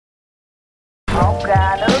Hột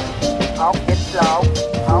gà nướng, hột vịt lộn,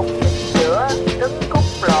 hột vịt sữa, trứng cút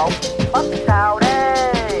lộn, mắm xào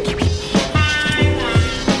đây.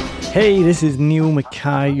 Hey, this is Neil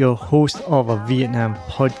Mackay, your host of a Vietnam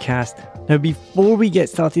podcast. Now, before we get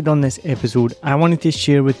started on this episode, I wanted to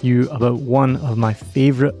share with you about one of my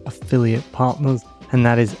favourite affiliate partners, and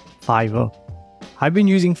that is Fiverr. I've been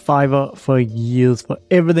using Fiverr for years for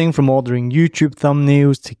everything from ordering YouTube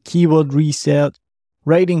thumbnails to keyword research,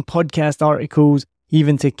 writing podcast articles,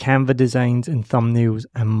 even to Canva designs and thumbnails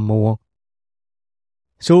and more.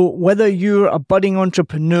 So whether you're a budding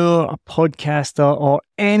entrepreneur, a podcaster, or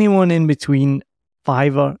anyone in between,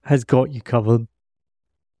 Fiverr has got you covered.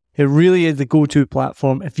 It really is the go-to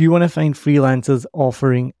platform if you want to find freelancers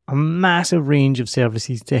offering a massive range of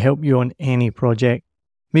services to help you on any project.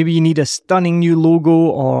 Maybe you need a stunning new logo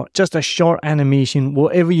or just a short animation,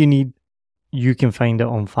 whatever you need, you can find it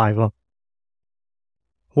on Fiverr.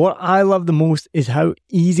 What I love the most is how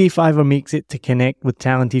easy Fiverr makes it to connect with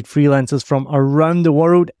talented freelancers from around the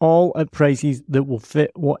world, all at prices that will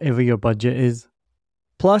fit whatever your budget is.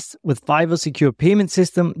 Plus, with Fiverr's secure payment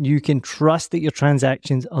system, you can trust that your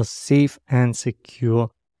transactions are safe and secure.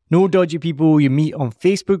 No dodgy people you meet on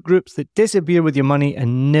Facebook groups that disappear with your money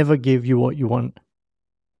and never give you what you want.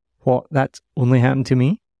 What, that's only happened to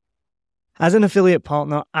me? As an affiliate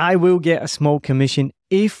partner, I will get a small commission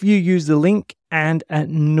if you use the link and at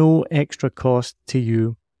no extra cost to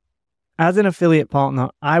you. As an affiliate partner,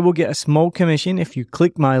 I will get a small commission if you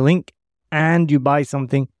click my link and you buy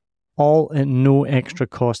something, all at no extra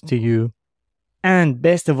cost to you. And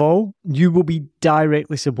best of all, you will be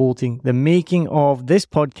directly supporting the making of this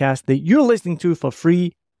podcast that you're listening to for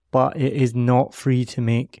free, but it is not free to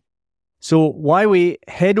make. So why wait?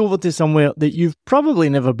 Head over to somewhere that you've probably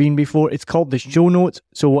never been before. It's called the show notes.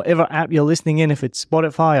 So whatever app you're listening in, if it's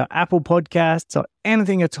Spotify or Apple Podcasts or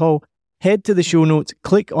anything at all, head to the show notes,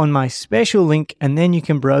 click on my special link, and then you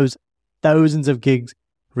can browse thousands of gigs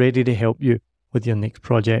ready to help you with your next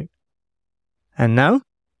project. And now,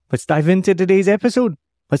 let's dive into today's episode.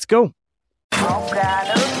 Let's go. Hột gà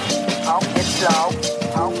nướng, hột vịt lộn,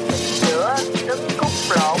 hột vịt sữa, trứng cút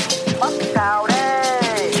lộn, mắm xào đây.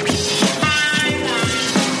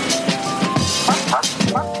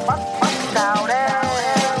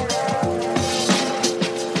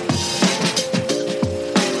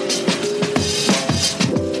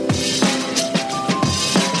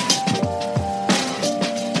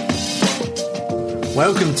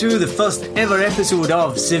 Welcome to the first ever episode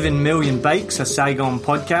of 7 Million Bikes, a Saigon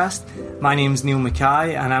podcast. My name's Neil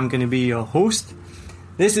Mackay and I'm going to be your host.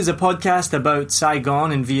 This is a podcast about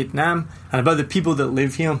Saigon in Vietnam and about the people that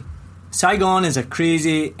live here. Saigon is a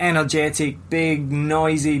crazy, energetic, big,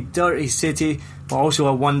 noisy, dirty city, but also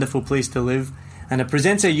a wonderful place to live. And it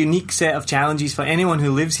presents a unique set of challenges for anyone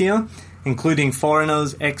who lives here, including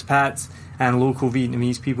foreigners, expats, and local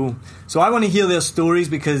Vietnamese people. So I want to hear their stories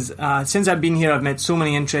because since I've been here, I've met so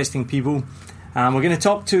many interesting people. We're going to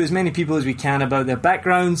talk to as many people as we can about their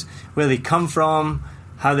backgrounds, where they come from,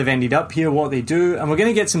 how they've ended up here, what they do, and we're going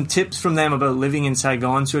to get some tips from them about living in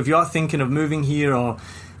Saigon. So if you're thinking of moving here or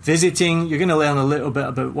visiting, you're going to learn a little bit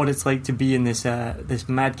about what it's like to be in this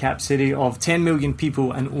madcap city of 10 million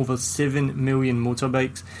people and over 7 million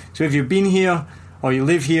motorbikes. So if you've been here or you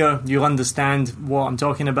live here, you'll understand what I'm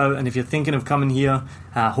talking about. And if you're thinking of coming here,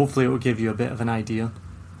 hopefully it will give you a bit of an idea.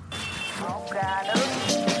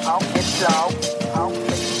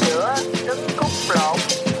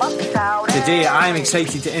 Today I'm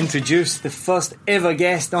excited to introduce the first ever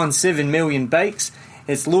guest on 7 Million Bikes.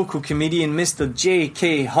 It's local comedian Mr.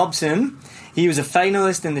 J.K. Hobson. He was a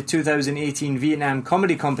finalist in the 2018 Vietnam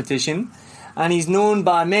Comedy Competition, and he's known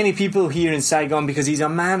by many people here in Saigon because he's a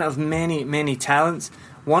man of many, many talents.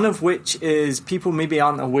 One of which is people maybe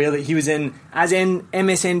aren't aware that he was in, as in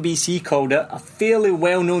MSNBC called it, a fairly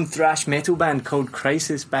well-known thrash metal band called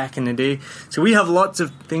Crisis back in the day. So we have lots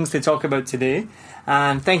of things to talk about today.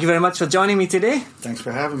 And thank you very much for joining me today. Thanks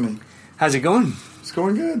for having me. How's it going? It's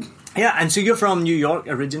going good. Yeah, and so you're from New York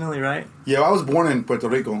originally, right? Yeah, I was born in Puerto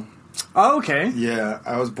Rico. Oh, okay. Yeah,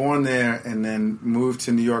 I was born there and then moved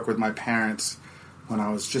to New York with my parents when I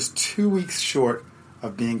was just 2 weeks short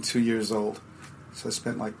of being 2 years old. So I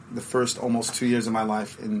spent like the first almost 2 years of my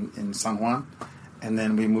life in San Juan, and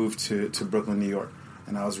then we moved to Brooklyn, New York.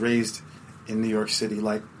 And I was raised in New York City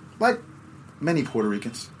like many Puerto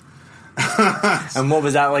Ricans. And what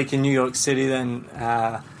was that like in New York City then?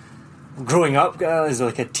 Growing up as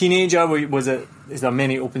like a teenager, is there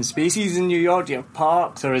many open spaces in New York? Do you have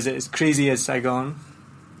parks, or is it as crazy as Saigon?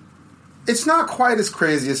 It's not quite as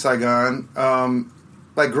crazy as Saigon.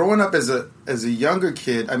 Like growing up as a younger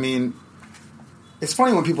kid, I mean, it's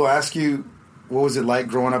funny when people ask you what was it like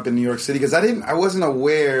growing up in New York City? Because I wasn't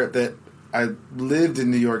aware that I lived in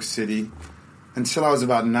New York City until I was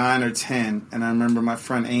about 9 or 10. And I remember my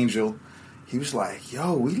friend Angel, he was like,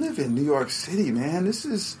 yo, we live in New York City, man. This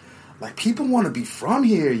is, like, people want to be from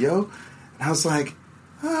here, yo. And I was like,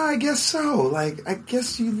 I guess so. Like, I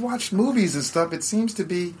guess you watch movies and stuff. It seems to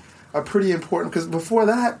be a pretty important, because before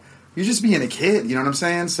that, you're just being a kid, you know what I'm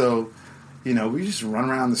saying? So, you know, we just run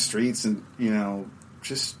around the streets and, you know,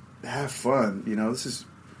 just have fun. You know, this is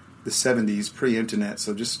the 70s, pre-internet,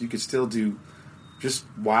 so just you could still do just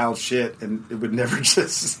wild shit, and it would never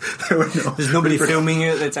just... There's nobody filming you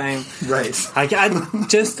at the time. Right.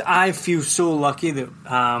 I feel so lucky that...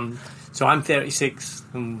 so I'm 36,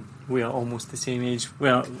 and we are almost the same age.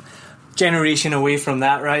 Well, generation away from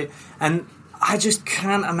that, right? And I just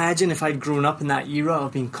can't imagine if I'd grown up in that era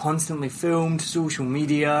of being constantly filmed, social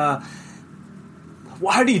media.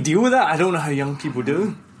 How do you deal with that? I don't know how young people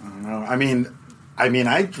do. I don't know. I mean, I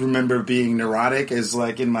remember being neurotic as,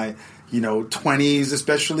 like, in my, 20s,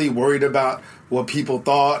 especially worried about what people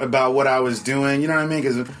thought about what I was doing. You know what I mean?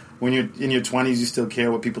 Because when you're in your 20s, you still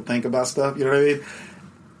care what people think about stuff. You know what I mean?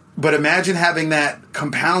 But imagine having that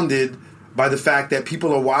compounded by the fact that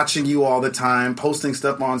people are watching you all the time, posting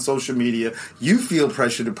stuff on social media. You feel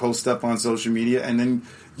pressure to post stuff on social media, and then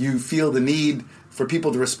you feel the need for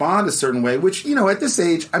people to respond a certain way, which, at this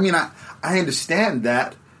age, I mean, I understand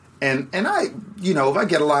that. And I, if I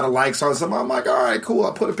get a lot of likes on something, I'm like, all right, cool.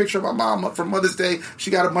 I'll put a picture of my mom up for Mother's Day.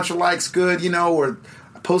 She got a bunch of likes, good, or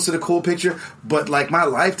I posted a cool picture. But, like, my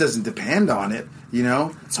life doesn't depend on it,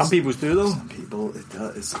 Some people do, though. Some people, it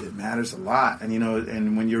does. It matters a lot. And,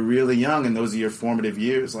 and when you're really young and those are your formative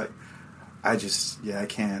years, like, I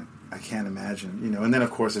can't imagine, And then,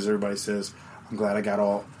 of course, as everybody says, I'm glad I got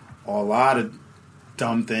a lot of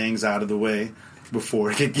dumb things out of the way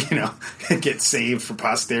before it could, get saved for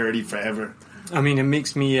posterity forever. I mean, it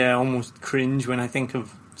makes me almost cringe when I think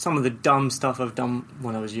of some of the dumb stuff I've done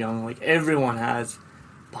when I was young. Like, everyone has,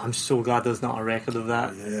 but I'm so glad there's not a record of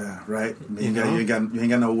that. Yeah, right. You ain't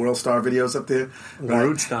got no World Star videos up there? Right?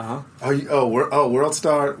 World Star, huh?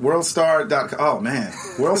 WorldStar.com. Oh, man.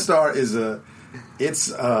 World Star is a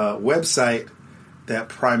website that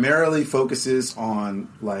primarily focuses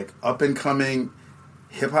on, like, up-and-coming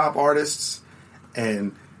hip-hop artists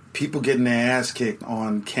and people getting their ass kicked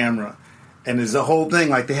on camera. And there's a whole thing,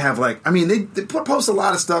 like, they have, like, I mean, they post a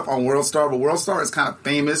lot of stuff on World Star, but World Star is kind of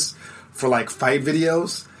famous for, like, fight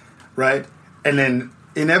videos, right? And then,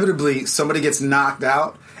 inevitably, somebody gets knocked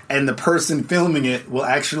out, and the person filming it will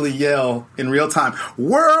actually yell in real time,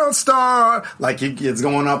 World Star! Like, it's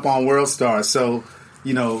going up on World Star. So,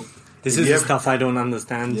 this is the stuff I don't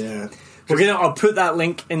understand. Yeah. I'll put that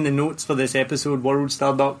link in the notes for this episode,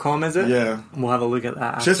 worldstar.com, is it? Yeah. And we'll have a look at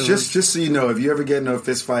that afterwards. Just so you know, if you ever get into a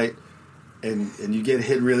fist fight and you get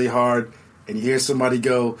hit really hard and you hear somebody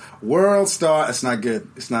go, World Star, it's not good.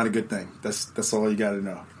 It's not a good thing. That's all you got to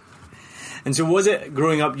know. And so was it,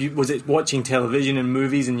 growing up, was it watching television and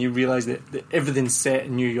movies and you realised that everything's set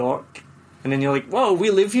in New York? And then you're like, whoa,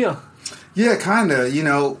 we live here. Yeah, kind of.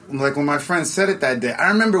 Like when my friend said it that day,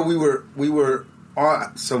 I remember we were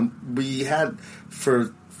so we had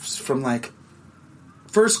from like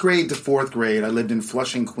first grade to fourth grade, I lived in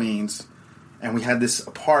Flushing, Queens, and we had this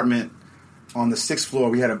apartment on the 6th floor.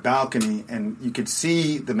 We had a balcony, and you could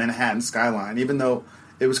see the Manhattan skyline, even though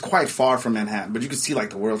it was quite far from Manhattan. But you could see like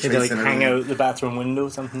the World Trade Center. Hang out the bathroom window,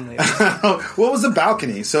 something like that. Well, it was a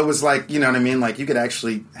balcony, so it was like, you know what I mean. Like you could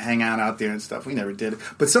actually hang out there and stuff. We never did it,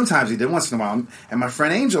 but sometimes we did once in a while. And my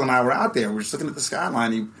friend Angel and I were out there. We were just looking at the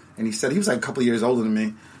skyline. And he said, he was like a couple of years older than me.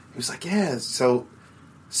 He was like, yeah, so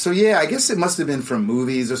yeah, I guess it must have been from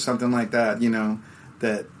movies or something like that,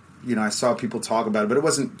 that, I saw people talk about it. But it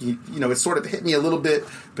wasn't, it sort of hit me a little bit,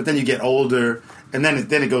 but then you get older, and then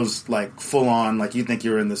it goes, like, full on, like, you think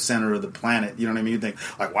you're in the center of the planet, you know what I mean? You think,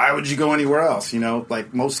 like, why would you go anywhere else,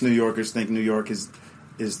 Like, most New Yorkers think New York is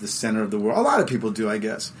the center of the world. A lot of people do, I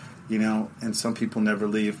guess, and some people never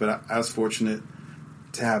leave. But I was fortunate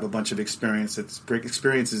to have a bunch of experiences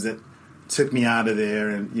that took me out of there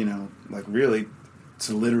and, like really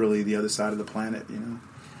to literally the other side of the planet,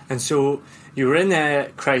 And so you were in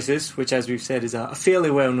Crisis, which, as we've said, is a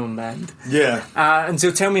fairly well-known band. Yeah. And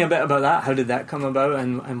so tell me a bit about that. How did that come about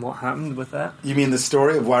and what happened with that? You mean the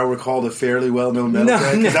story of why we're called a fairly well-known metal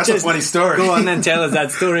band? Because that's a funny story. Go on and tell us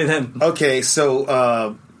that story then. Okay,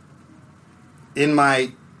 so in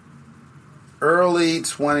my early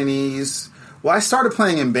 20s... Well, I started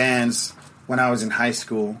playing in bands when I was in high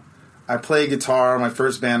school. I played guitar. My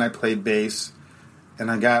first band, I played bass. And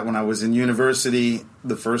when I was in university,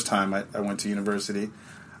 the first time I went to university,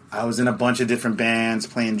 I was in a bunch of different bands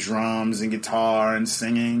playing drums and guitar and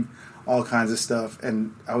singing, all kinds of stuff.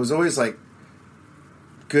 And I was always like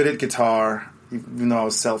good at guitar, even though I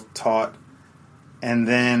was self-taught. And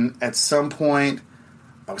then at some point,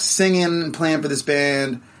 I was singing and playing for this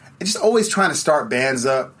band and just always trying to start bands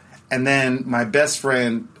up. And then my best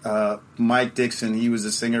friend, Mike Dixon, he was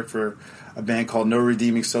a singer for a band called No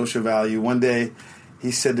Redeeming Social Value. One day, he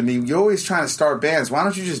said to me, "You're always trying to start bands. Why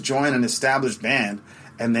don't you just join an established band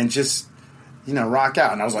and then just, rock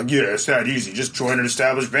out?" And I was like, "Yeah, it's that easy. Just join an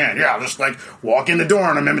established band. Yeah, I'll just walk in the door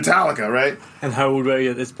and I'm in Metallica, right?" And how old were you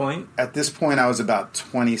at this point? At this point, I was about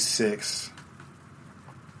 26.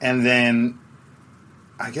 And then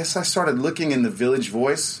I guess I started looking in the Village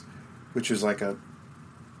Voice, which was like a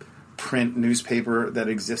print newspaper that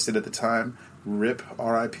existed at the time. RIP,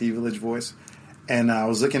 R-I-P, Village Voice. And I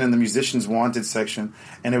was looking in the Musicians Wanted section,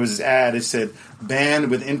 and it was this ad. It said, "Band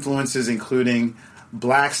with influences including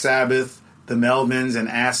Black Sabbath, the Melvins, and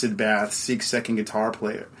Acid Bath seek second guitar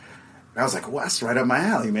player." And I was like, well, that's right up my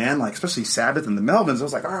alley, man. Especially Sabbath and the Melvins. I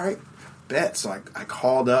was like, all right, bet. So I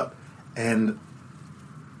called up, and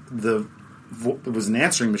it was an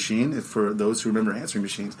answering machine, for those who remember answering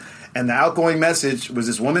machines. And the outgoing message was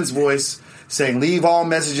this woman's voice saying, "Leave all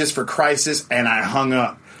messages for Crisis," and I hung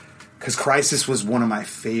up. Because Crisis was one of my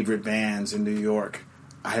favorite bands in New York.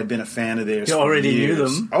 I had been a fan of theirs. You already knew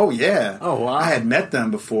them? Oh, yeah. Oh, wow. I had met them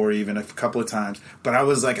before even a couple of times. But I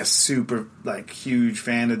was a super, huge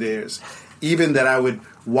fan of theirs. Even that I would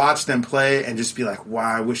watch them play and just be like,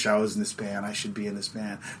 wow, I wish I was in this band. I should be in this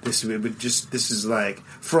band. This is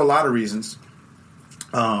for a lot of reasons.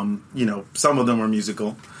 Some of them were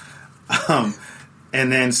musical.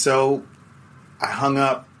 And then so I hung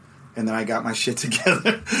up. And then I got my shit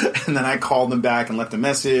together, and then I called them back and left a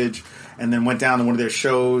message, and then went down to one of their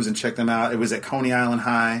shows and checked them out. It was at Coney Island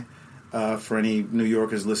High, for any New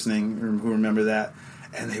Yorkers listening who remember that.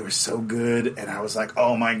 And they were so good, and I was like,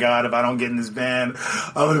 oh my God, if I don't get in this band,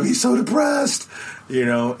 I'm going to be so depressed,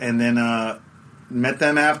 And then met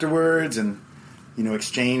them afterwards and,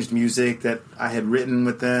 exchanged music that I had written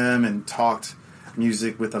with them and talked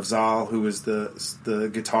music with Afzal, who was the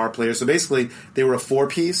guitar player. So basically, they were a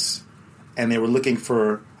 4-piece, and they were looking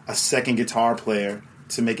for a second guitar player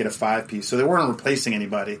to make it a 5-piece. So they weren't replacing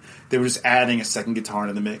anybody. They were just adding a second guitar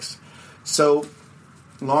into the mix. So,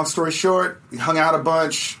 long story short, we hung out a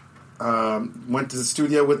bunch, went to the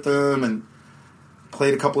studio with them, and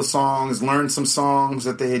played a couple of songs, learned some songs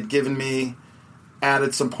that they had given me,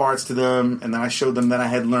 added some parts to them, and then I showed them that I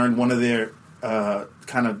had learned one of their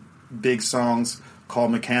kind of big songs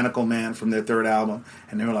called Mechanical Man from their third album,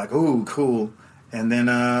 and they were like, "Ooh, cool." And then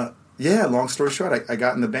long story short, I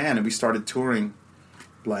got in the band and we started touring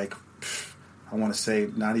I want to say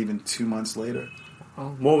not even 2 months later.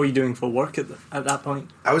 What were you doing for work at that point?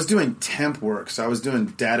 I was doing temp work, so I was doing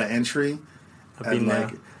data entry. I've been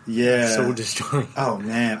there. Yeah, soul destroying. Oh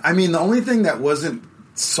man, I mean, the only thing that wasn't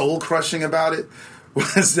soul crushing about it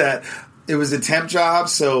was that it was a temp job,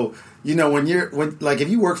 so if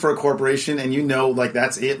you work for a corporation and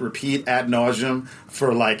that's it, repeat ad nauseum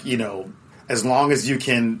for as long as you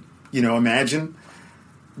can, imagine,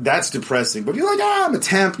 that's depressing. But you're like, I'm a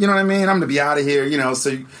temp, you know what I mean? I'm going to be out of here,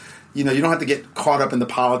 so, you don't have to get caught up in the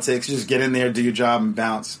politics. You just get in there, do your job, and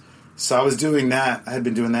bounce. So I was doing that. I had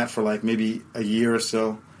been doing that for maybe a year or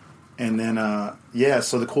so. And then,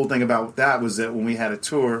 so the cool thing about that was that when we had a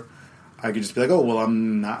tour, I could just be like, oh, well,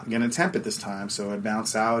 I'm not going to temp it this time. So I'd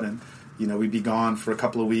bounce out and, we'd be gone for a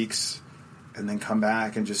couple of weeks and then come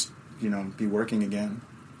back and just, be working again.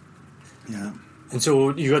 Yeah. And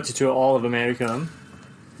so you got to tour all of America?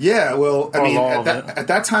 Yeah, well, I mean, at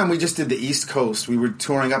that time we just did the East Coast. We were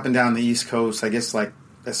touring up and down the East Coast, I guess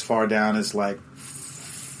as far down as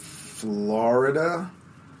Florida,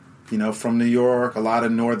 from New York, a lot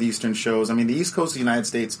of northeastern shows. I mean, the East Coast of the United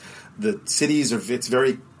States, the cities it's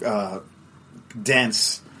very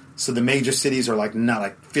dense. So the major cities are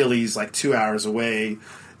not Philly's 2 hours away,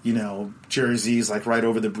 Jersey's right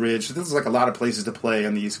over the bridge. So there's a lot of places to play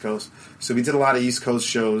on the East Coast. So we did a lot of East Coast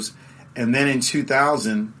shows. And then in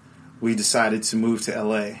 2000, we decided to move to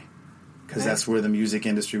LA because that's where the music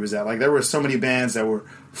industry was at. There were so many bands that were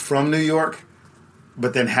from New York,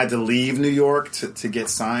 but then had to leave New York to get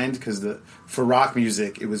signed because for rock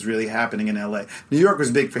music, it was really happening in LA. New York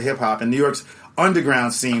was big for hip hop, and New York's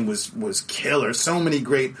underground scene was killer. So many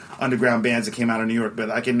great underground bands that came out of New York,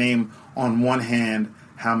 but I can name on one hand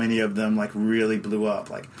how many of them really blew up,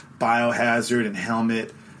 Biohazard and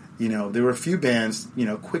Helmet. There were a few bands,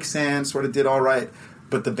 Quicksand sort of did all right,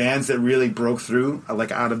 but the bands that really broke through,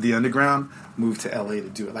 out of the underground, moved to LA to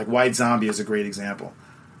do it. White Zombie is a great example.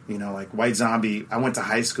 like White Zombie. I went to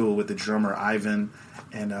high school with the drummer Ivan,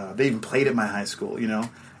 and they even played at my high school, and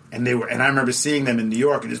I remember seeing them in New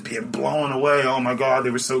York and just being blown away. Oh my God,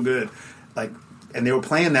 they were so good. And they were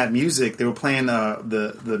playing that music. They were playing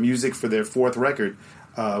the music for their fourth record,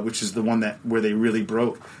 which is the one where they really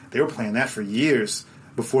broke. They were playing that for years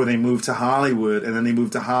before they moved to Hollywood, and then they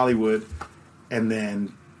moved to Hollywood, and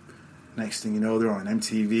then next thing you know, they're on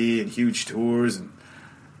MTV and huge tours, and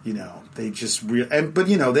they just but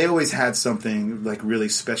they always had something like really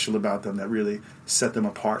special about them that really set them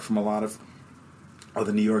apart from a lot of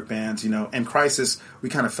other New York bands, And Crisis, we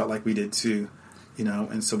kind of felt like we did too,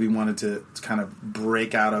 and so we wanted to kind of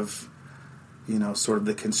break out of sort of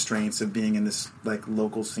the constraints of being in this like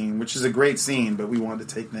local scene, which is a great scene, but we wanted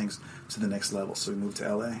to take things to the next level, so we moved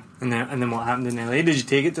to LA. And then what happened in LA? Did you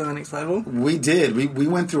take it to the next level? We did. We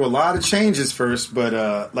went through a lot of changes first, but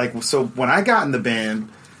so when I got in the band,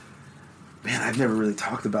 man, I've never really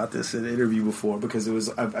talked about this in an interview before because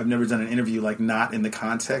I've never done an interview like not in the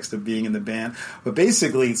context of being in the band. But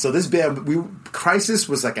basically, so this band, Crisis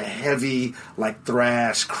was like a heavy, like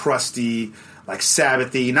thrash, crusty, like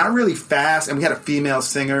Sabbathy, not really fast, and we had a female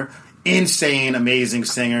singer, insane, amazing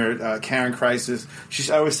singer, Karen Crisis.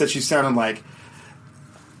 I always said she sounded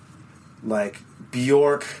like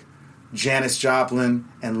Bjork, Janis Joplin,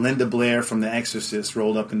 and Linda Blair from The Exorcist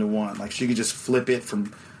rolled up into one. Like she could just flip it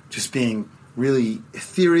from just being really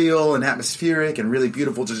ethereal and atmospheric and really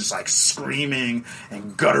beautiful to just like screaming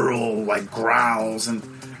and guttural like growls and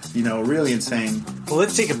really insane. Well,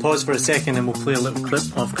 let's take a pause for a second and we'll play a little clip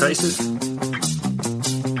of Crisis.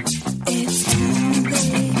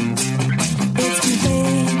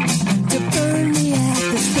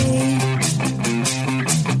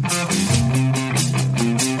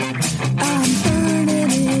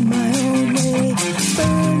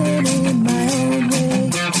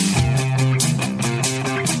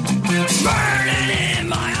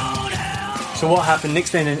 So what happened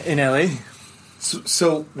next then in LA?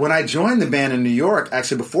 So when I joined the band in New York,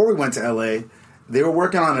 actually before we went to LA, they were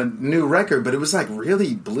working on a new record, but it was like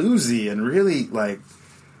really bluesy and really like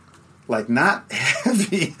not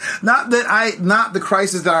heavy. Not the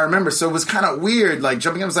Crisis that I remember. So it was kind of weird. Like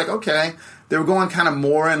jumping in, I was like, okay. They were going kind of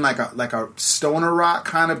more in like a stoner rock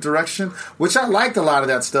kind of direction, which I liked a lot of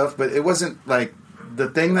that stuff, but it wasn't like the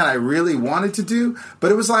thing that I really wanted to do.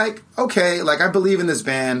 But it was like, okay, like I believe in this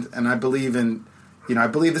band and I believe in, I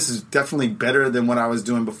believe this is definitely better than what I was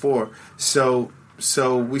doing before. So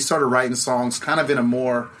we started writing songs kind of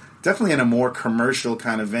definitely in a more commercial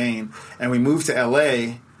kind of vein. And we moved to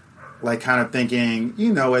LA, like kind of thinking,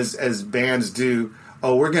 as bands do,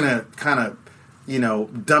 we're going to kind of,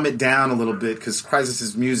 dumb it down a little bit because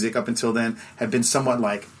Crisis's music up until then had been somewhat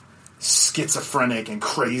like schizophrenic and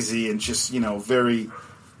crazy and just, very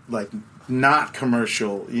like not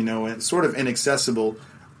commercial, and sort of inaccessible,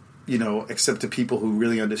 except to people who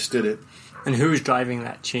really understood it. And who was driving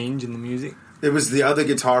that change in the music? It was the other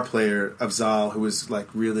guitar player of Zal who was like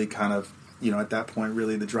really kind of, at that point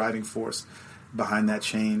really the driving force behind that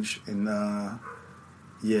change. And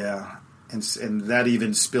and that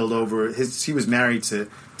even spilled over. He was married to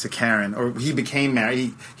Karen, or he became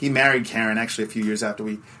married. He married Karen actually a few years after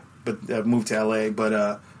we moved to LA,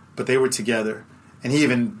 but they were together, and he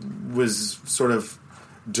even was sort of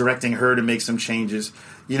directing her to make some changes,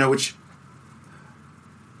 which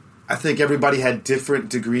I think everybody had different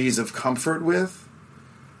degrees of comfort with,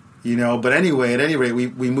 but anyway, at any rate,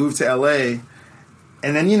 we moved to LA,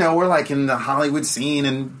 and then, we're like in the Hollywood scene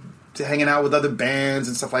and hanging out with other bands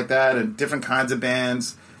and stuff like that and different kinds of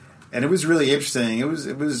bands, and it was really interesting. It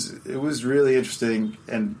was really interesting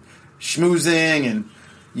and schmoozing and,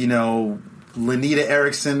 Lenita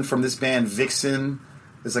Erickson from this band Vixen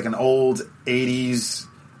is like an old 80s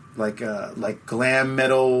like glam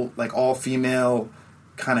metal, like all female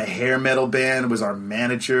kind of hair metal band, was our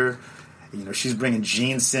manager. She's bringing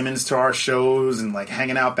Gene Simmons to our shows and like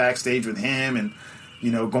hanging out backstage with him and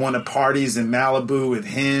going to parties in Malibu with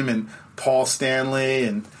him and Paul Stanley.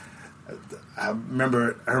 And I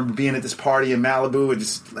remember being at this party in Malibu and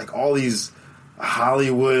just like all these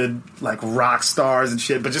Hollywood like rock stars and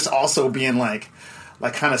shit, but just also being like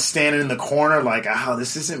kind of standing in the corner like,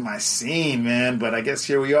 this isn't my scene, man, but I guess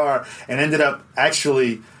here we are. And ended up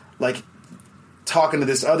actually like talking to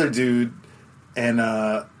this other dude and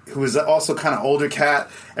who was also kind of older cat,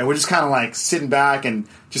 and we're just kind of like sitting back and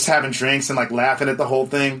just having drinks and like laughing at the whole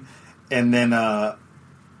thing. And then and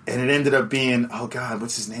it ended up being, oh God,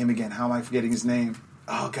 what's his name again? How am I forgetting his name?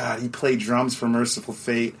 Oh God, he played drums for Merciful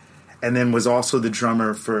Fate and then was also the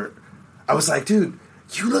drummer for, I was like, dude,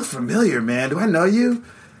 you look familiar, man. Do I know you?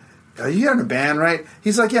 are you in a band, right?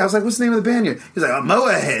 He's like, yeah. I was like, what's the name of the band here? He's like,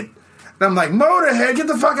 Motorhead. And I'm like, Motorhead, get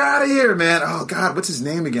the fuck out of here, man. Oh, God, what's his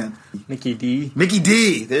name again? Mickey D. Mickey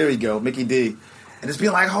D. There we go, Mickey D. And just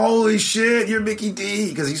being like, holy shit, you're Mickey D.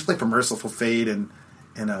 Because he used to play for Merciful Fate and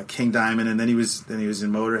King Diamond, and then he was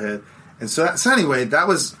in Motorhead. And so anyway, that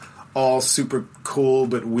was all super cool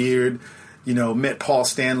but weird. You know, met Paul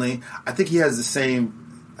Stanley. I think he has the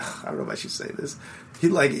same, I don't know if I should say this.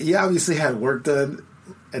 He obviously had work done,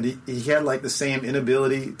 and he had like the same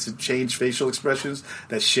inability to change facial expressions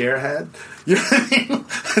that Cher had. You know what I mean?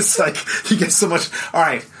 It's like you get so much. All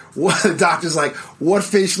right, the doctor's like, what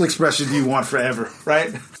facial expression do you want forever?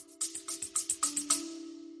 Right?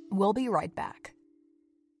 We'll be right back.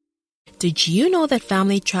 Did you know that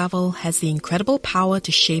family travel has the incredible power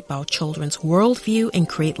to shape our children's worldview and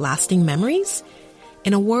create lasting memories?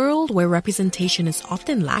 In a world where representation is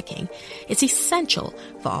often lacking, it's essential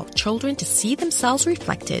for our children to see themselves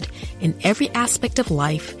reflected in every aspect of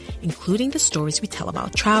life, including the stories we tell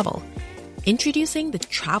about travel. Introducing the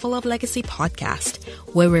Travel of Legacy podcast,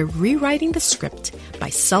 where we're rewriting the script by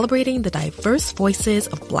celebrating the diverse voices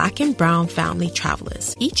of Black and Brown family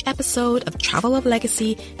travelers. Each episode of Travel of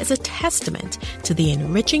Legacy is a testament to the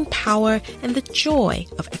enriching power and the joy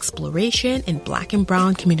of exploration in Black and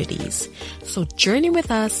Brown communities. So journey with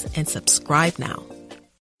us and subscribe now.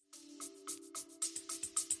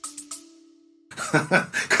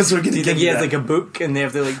 Because we're getting. Do you think he has like a book and they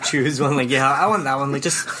have to like choose one? Like, yeah, I want that one. Like,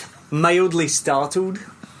 just mildly startled.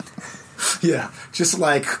 Yeah, just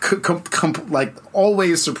like like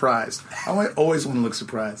always surprised. I always want to look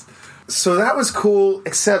surprised. So that was cool,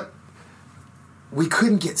 except we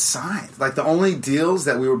couldn't get signed. Like the only deals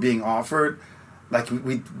that we were being offered, like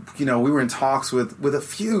we were in talks with a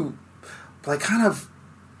few, like kind of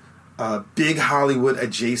big Hollywood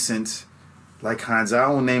adjacent. Like kinds, I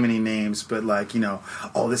won't name any names, but like,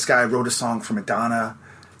 this guy wrote a song for Madonna,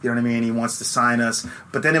 you know what I mean? He wants to sign us.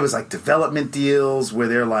 But then it was like development deals where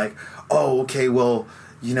they're like, oh, okay, well,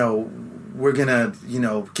 we're going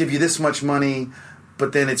to, give you this much money,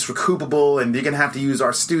 but then it's recoupable and you're going to have to use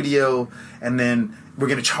our studio and then we're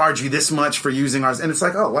going to charge you this much for using ours. And it's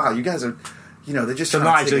like, oh, wow, you guys are, they're just not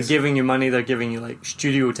actually giving you money, they're giving you like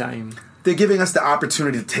studio time. They're giving us the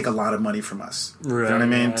opportunity to take a lot of money from us. Right, you know what I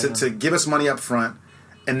mean? Yeah. To give us money up front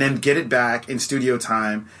and then get it back in studio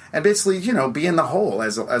time and basically, be in the hole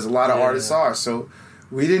as a lot of artists are. So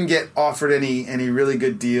we didn't get offered any really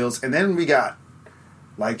good deals. And then we got,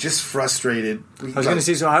 like, just frustrated. I was going to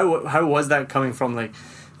say, so how was that coming from, like,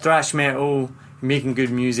 thrash metal, making good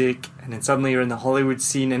music, and then suddenly you're in the Hollywood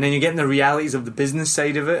scene, and then you're getting the realities of the business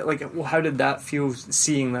side of it? Like, how did that feel,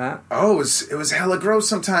 seeing that? Oh, it was hella gross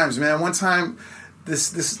sometimes, man. One time,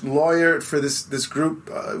 this lawyer for this group,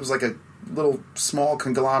 it was like a little small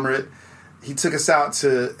conglomerate, he took us out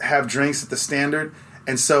to have drinks at the Standard,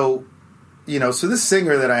 and so, so this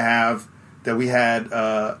singer that I have, that we had,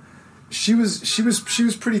 she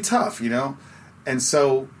was pretty tough, and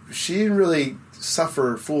so she didn't really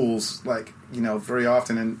suffer fools, like, very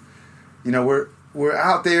often. And, we're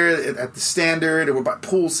out there at the Standard and we're by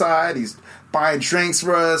poolside. He's buying drinks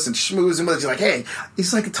for us and schmoozing with us. He's like, hey,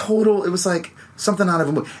 he's like it was like something out of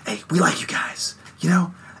a movie. Hey, we like you guys,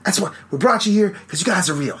 that's what we brought you here because you guys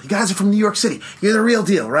are real. You guys are from New York City. You're the real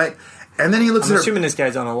deal, right? And then he looks at her. I'm assuming this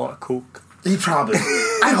guy's on a lot of coke. He probably.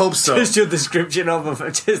 I hope so. Just your description of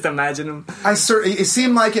him. Just imagine him. It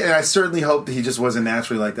seemed like it, and I certainly hope that he just wasn't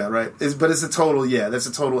naturally like that, right? But it's a total, that's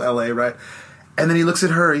a total LA, right? And then he looks at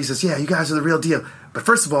her, he says, yeah, you guys are the real deal. But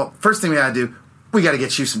first of all, first thing we gotta do, we gotta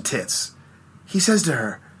get you some tits. He says to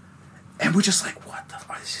her, and we're just like, what the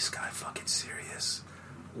fuck? Is this guy fucking serious?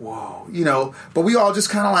 Whoa. But we all just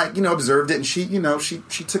kind of like, observed it, and she,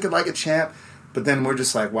 she took it like a champ. But then we're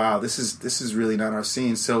just like, wow, this is really not our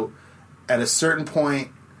scene. So at a certain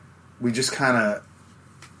point, we just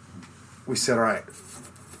we said, all right,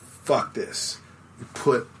 fuck this. We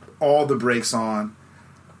put all the brakes on,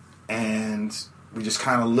 and we just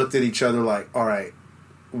kind of looked at each other like, all right,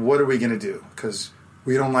 what are we going to do? Because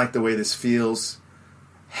we don't like the way this feels.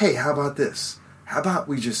 Hey, how about this? How about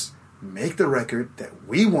we just make the record that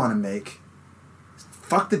we want to make?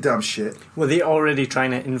 Fuck the dumb shit. Were they already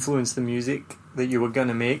trying to influence the music that you were going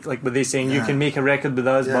to make? Like, were they saying, you can make a record with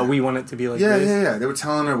us, but we want it to be like this? Yeah. They were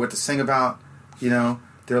telling her what to sing about,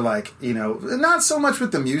 They're like, not so much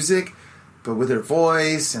with the music, but with her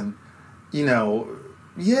voice and,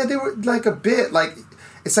 they were like a bit, like,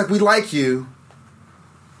 it's like, we like you,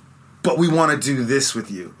 but we want to do this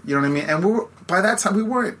with you. You know what I mean? And by that time, we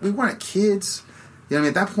weren't kids. You know what I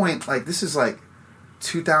mean? At that point, like, this is like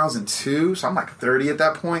 2002, so I'm like 30 at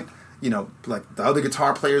that point. Like, the other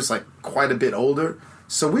guitar player's like quite a bit older.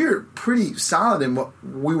 So we were pretty solid in what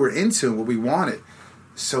we were into and what we wanted.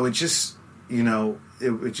 So it just,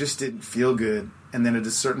 it just didn't feel good. And then at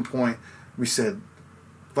a certain point, we said,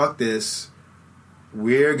 fuck this.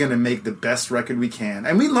 We're going to make the best record we can.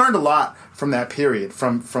 And we learned a lot from that period.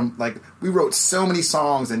 From like, we wrote so many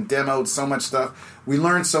songs and demoed so much stuff. We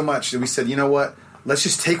learned so much that we said, you know what? Let's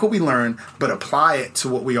just take what we learned, but apply it to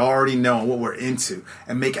what we already know and what we're into,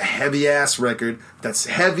 and make a heavy-ass record that's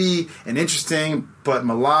heavy and interesting, but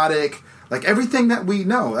melodic, like everything that we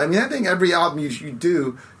know. I mean, I think every album you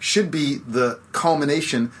do should be the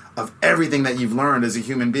culmination of everything that you've learned as a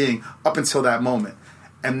human being up until that moment.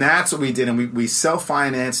 And that's what we did, and we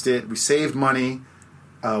self-financed it. We saved money.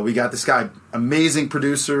 We got this guy, amazing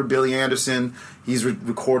producer, Billy Anderson. He's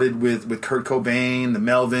recorded with Kurt Cobain, the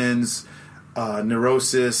Melvins,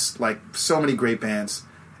 Neurosis, like so many great bands.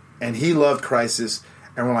 And he loved Crisis,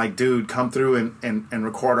 and we're like, dude, come through and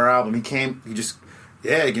record our album. He came,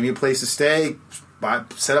 give me a place to stay,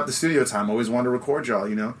 set up the studio time. Always wanted to record y'all,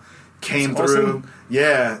 Came That's through. awesome.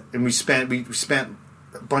 Yeah, and we spent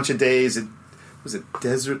a bunch of days at, was it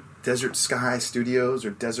Desert Sky Studios or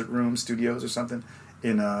Desert Room Studios or something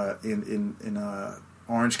in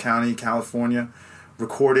Orange County, California.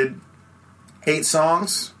 Recorded 8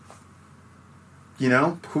 songs.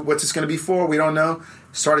 What's this going to be for? We don't know.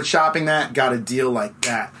 Started shopping that, got a deal like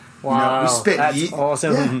that. Wow, we spent that's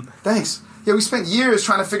awesome. Yeah, thanks. Yeah, we spent years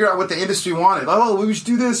trying to figure out what the industry wanted. Oh, we should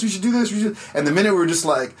do this, we should do this, we should. And the minute we were just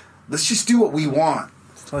like, let's just do what we want.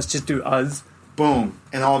 Let's just do us. Boom.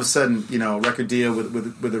 And all of a sudden, record deal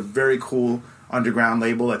with a very cool underground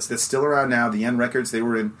label that's still around now, the N Records. They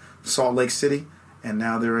were in Salt Lake City, and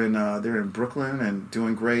now they're in Brooklyn and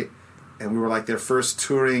doing great. And we were like their first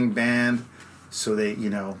touring band. So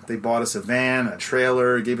they bought us a van, a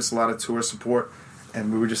trailer, gave us a lot of tour support,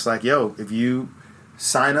 and we were just like, yo, if you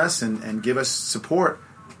sign us and give us support,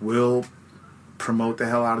 we'll promote the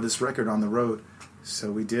hell out of this record on the road.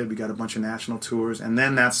 So we did. We got a bunch of national tours, and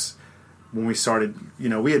then that's when we started,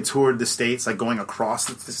 we had toured the States, like going across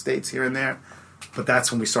the States here and there, but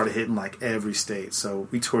that's when we started hitting like every state. So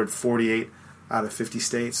we toured 48 out of 50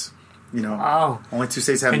 states. Wow. Only 2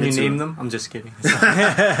 states haven't been to. Can you name them? I'm just kidding.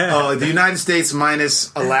 The United States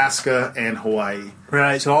minus Alaska and Hawaii.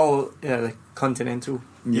 Right, so all the continental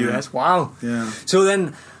US. Wow. Yeah. So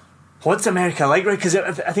then, what's America like, right? Because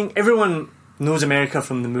I think everyone knows America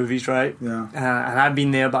from the movies, right? Yeah. And I've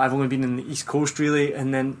been there, but I've only been in the East Coast, really.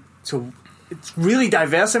 And then, so it's really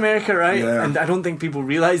diverse America, right? Yeah. And I don't think people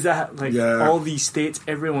realize that. Like, all these states,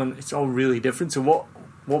 everyone, it's all really different. So what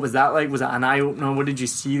was that like? Was it an eye-opener? What did you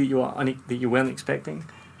see that you weren't expecting?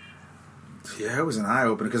 Yeah, it was an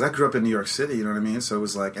eye-opener because I grew up in New York City, you know what I mean? So it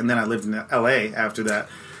was like, and then I lived in L.A. after that,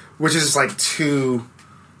 which is just like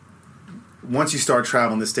once you start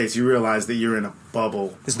traveling the States, you realize that you're in a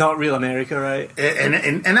bubble. It's not real America, right?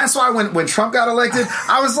 And that's why when Trump got elected,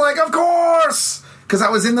 I was like, of course! Because I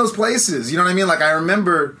was in those places, you know what I mean? Like, I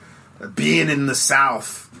remember being in the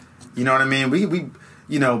South, you know what I mean? We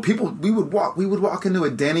would walk into a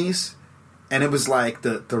Denny's, and it was like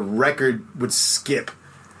the record would skip.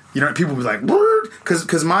 People would be like,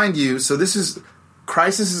 because mind you, so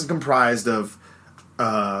Crisis is comprised of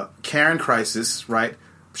Karen Crisis, right?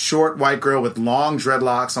 Short white girl with long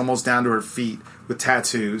dreadlocks almost down to her feet with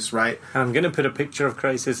tattoos, right? I'm going to put a picture of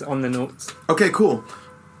Crisis on the notes. Okay, cool.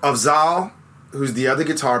 Afzal, who's the other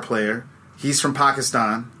guitar player, he's from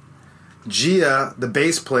Pakistan. Gia, the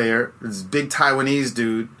bass player, this big Taiwanese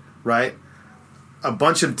dude, right? A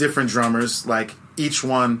bunch of different drummers, like each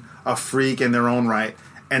one a freak in their own right.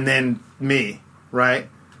 And then me, right?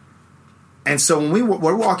 And so when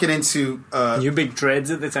we're walking into... you big dreads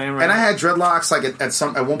at the time, right? And I had dreadlocks like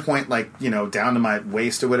at one point, like, down to my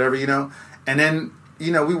waist or whatever, And then,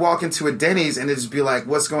 we walk into a Denny's and it'd just be like,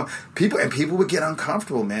 what's going on? People would get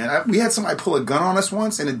uncomfortable, man. We had somebody pull a gun on us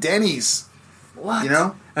once in a Denny's. What?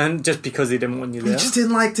 And just because they didn't want you there? He just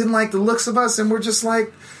didn't like the looks of us, and we're just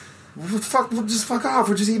like, fuck off.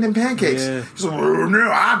 We're just eating pancakes. Yeah. He's like,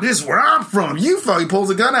 no, this is where I'm from. He pulls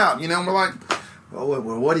a gun out, and we're like, well,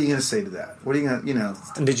 what are you going to say to that? What are you going to,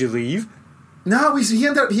 And did you leave? No, he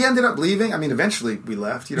ended up leaving. I mean, eventually we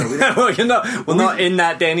left. We well, not in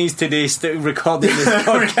that Denny's today, still recording this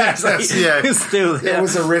podcast. It's still there. It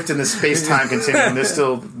was a rift in the space-time continuum. There's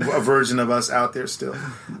still a version of us out there still.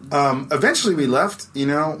 Eventually we left,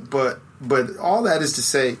 but all that is to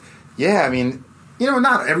say, yeah, I mean,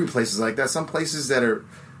 not every place is like that. Some places that are,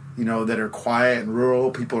 that are quiet and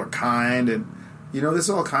rural, people are kind, and there's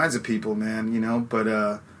all kinds of people, man. But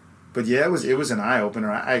yeah, it was an eye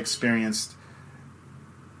opener. I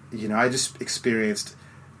just experienced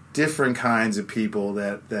different kinds of people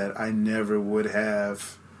that I never would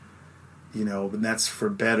have, you know, and that's for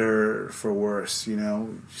better, for worse, you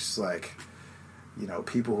know, just like, you know,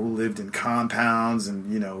 people who lived in compounds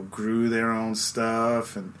and, you know, grew their own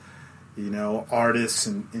stuff, and, you know, artists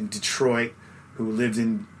in Detroit who lived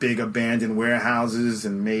in big abandoned warehouses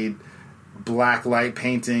and made black light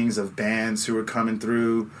paintings of bands who were coming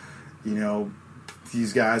through. You know,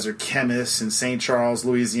 these guys are chemists in St. Charles,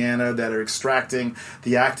 Louisiana, that are extracting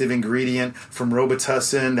the active ingredient from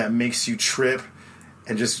Robitussin that makes you trip,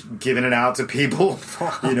 and just giving it out to people,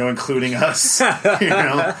 you know, including us, you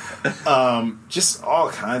know, just all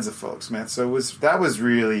kinds of folks, man. So that was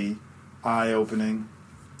really eye-opening.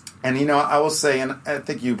 And, you know, I will say, and I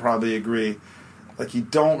think you probably agree, like, you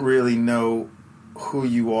don't really know who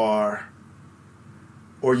you are,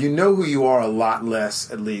 or you know who you are a lot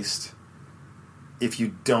less, at least, if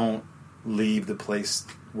you don't leave the place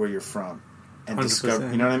where you're from and 100%.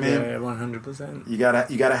 discover, you know what I mean? Yeah, 100%. You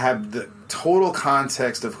gotta have the total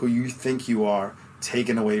context of who you think you are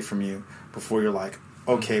taken away from you before you're like,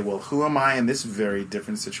 okay, well, who am I in this very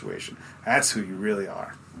different situation? That's who you really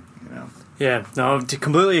are, you know? Yeah, no, to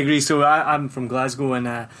completely agree. So I'm from Glasgow,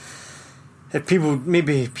 and if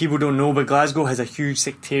people don't know, but Glasgow has a huge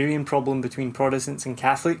sectarian problem between Protestants and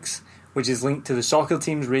Catholics, which is linked to the soccer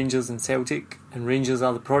teams, Rangers and Celtic. And Rangers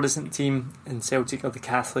are the Protestant team, and Celtic are the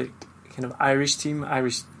Catholic kind of Irish team.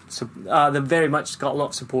 They've very much got a lot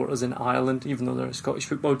of supporters in Ireland, even though they're a Scottish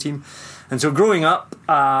football team. And so growing up,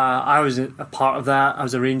 I was a part of that. I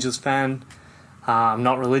was a Rangers fan. I'm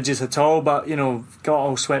not religious at all, but, you know, got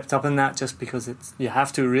all swept up in that just because you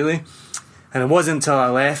have to, really. And it wasn't until I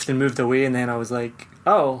left and moved away, and then I was like,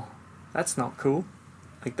 oh, that's not cool.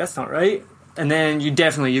 Like, that's not right. And then you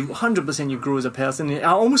 100% you grow as a person. I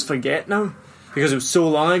almost forget now, because it was so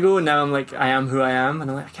long ago, and now I'm like, I am who I am, and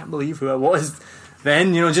I'm like, I can't believe who I was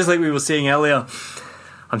then, you know, just like we were saying earlier.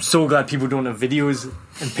 I'm so glad people don't have videos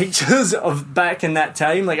and pictures of back in that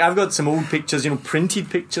time. Like, I've got some old pictures, you know, printed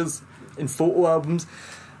pictures in photo albums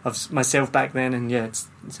of myself back then, and yeah, it's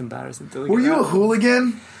embarrassing to look Were at you that. a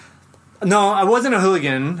hooligan? No, I wasn't a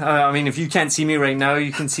hooligan. I mean, if you can't see me right now,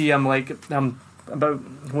 you can see I'm about,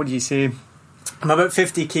 what do you say? I'm about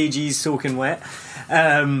 50 kgs soaking wet.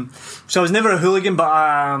 So I was never a hooligan,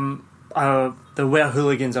 but there were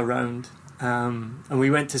hooligans around. And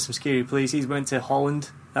we went to some scary places. We went to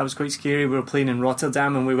Holland. That was quite scary. We were playing in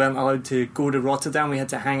Rotterdam, and we weren't allowed to go to Rotterdam. We had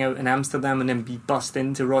to hang out in Amsterdam and then be bussed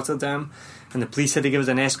into Rotterdam. And the police had to give us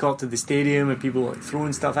an escort to the stadium, and people were like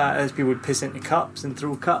throwing stuff at us. People would piss into cups and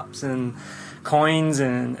throw cups and coins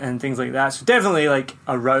and things like that. So definitely like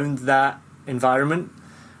around that environment.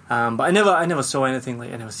 But I never saw anything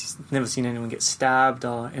like, I never seen anyone get stabbed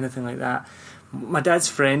or anything like that. My dad's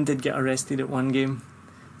friend did get arrested at one game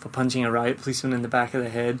for punching a riot policeman in the back of the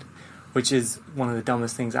head, which is one of the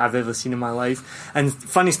dumbest things I've ever seen in my life. And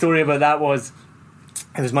funny story about that was,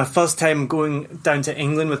 it was my first time going down to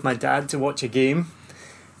England with my dad to watch a game,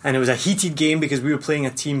 and it was a heated game because we were playing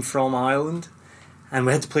a team from Ireland, and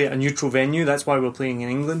we had to play at a neutral venue. That's why we were playing in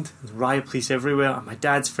England. There's riot police everywhere, and my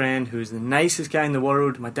dad's friend, who's the nicest guy in the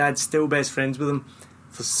world, my dad's still best friends with him,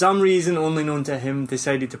 for some reason only known to him,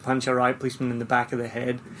 decided to punch a riot policeman in the back of the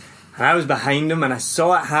head. And I was behind him, and I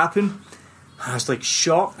saw it happen. I was like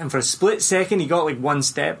shocked, and for a split second he got like one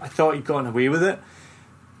step. I thought he'd gotten away with it,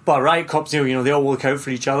 but riot cops, you know, they all look out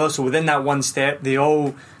for each other. So within that one step, they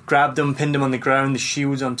all grabbed him, pinned him on the ground, the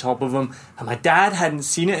shields on top of him. And my dad hadn't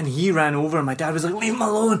seen it, and he ran over, and my dad was like, leave him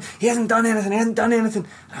alone, he hasn't done anything. And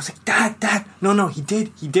I was like, Dad, no, he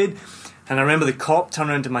did. And I remember the cop turned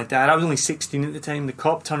around to my dad. I was only 16 at the time. The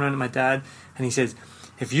cop turned around to my dad, and he says,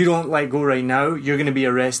 if you don't let go right now, you're going to be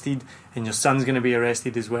arrested, and your son's going to be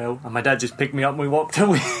arrested as well. And my dad just picked me up, and we walked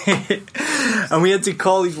away. And we had to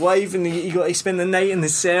call his wife, and he got to spend the night in the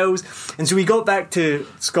cells. And so we got back to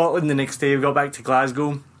Scotland the next day. We got back to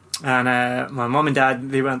Glasgow, and my mum and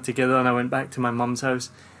dad, they went together, and I went back to my mum's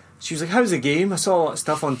house. She was like, how's the game? I saw a lot of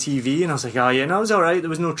stuff on TV. And I was like, oh yeah, no, it was alright, there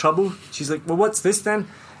was no trouble. She's like, well, what's this then?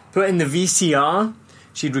 Put in the VCR.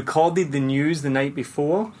 She'd recorded the news the night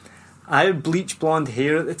before. I had bleach blonde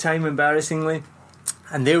hair at the time, embarrassingly,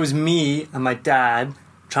 and there was me and my dad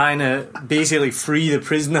trying to basically free the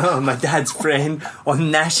prisoner, my dad's friend,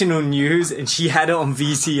 on national news, and she had it on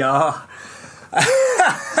VCR.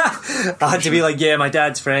 I had to be like, yeah, my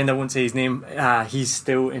dad's friend, I won't say his name, he's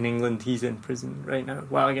still in England, he's in prison right now.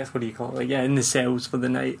 Well, I guess, what do you call it? Like, yeah, in the cells for the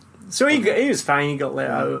night. So he was fine, he got let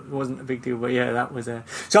out, it wasn't a big deal, but yeah, that was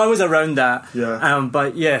so I was around that. Yeah.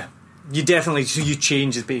 But yeah, You definitely, so you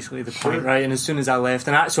change is basically the point, right? And as soon as I left,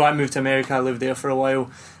 so I moved to America, I lived there for a while,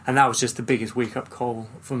 and that was just the biggest wake-up call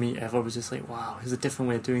for me ever. It was just like, wow, there's a different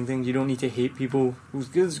way of doing things. You don't need to hate people.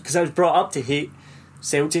 Because I was brought up to hate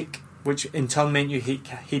Celtic, which in turn meant you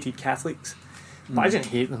hated Catholics. But I didn't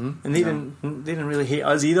hate them, and they didn't really hate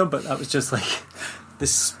us either, but that was just like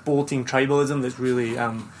this sporting tribalism that's really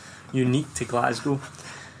unique to Glasgow.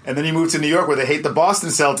 And then you move to New York where they hate the Boston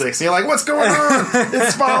Celtics. And you're like, what's going on?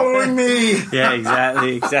 It's following me. Yeah,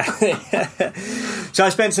 exactly. So I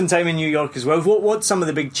spent some time in New York as well. What's some of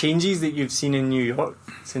the big changes that you've seen in New York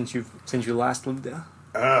since you last lived there?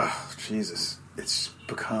 Jesus. It's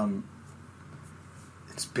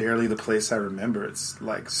barely the place I remember. It's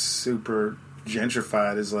like super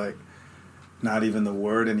gentrified is like not even the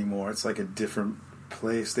word anymore. It's like a different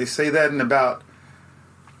place. They say that in about...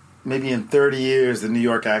 maybe in 30 years, the New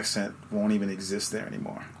York accent won't even exist there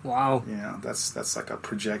anymore. Wow. You know, that's like a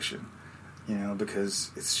projection, you know,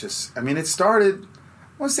 because it's just, I mean, it started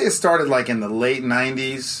like in the late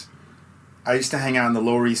 90s. I used to hang out on the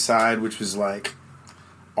Lower East Side, which was like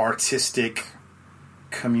artistic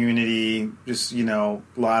community, just, you know,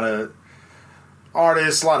 a lot of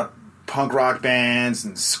artists, a lot of punk rock bands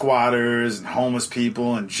and squatters and homeless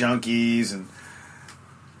people and junkies and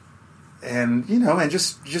you know, and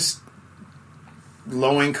just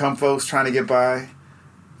low-income folks trying to get by,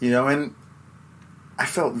 you know, and I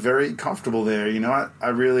felt very comfortable there, you know. I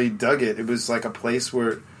really dug it. It was like a place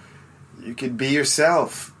where you could be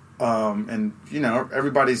yourself, and, you know,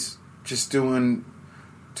 everybody's just doing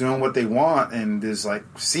what they want, and there's, like,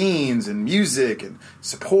 scenes and music and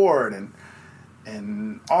support and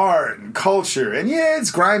art and culture, and yeah,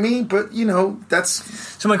 it's grimy, but you know, that's...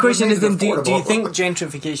 So my question is then, do you think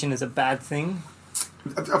gentrification is a bad thing?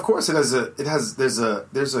 Of course there's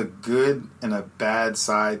a good and a bad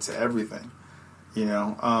side to everything, you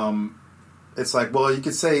know. It's like, well, you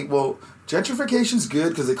could say, well, gentrification's good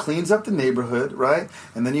because it cleans up the neighborhood, right?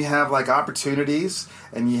 And then you have like opportunities,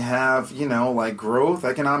 and you have, you know, like growth,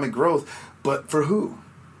 economic growth, but for who?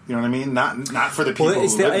 You know what I mean? Not for the people who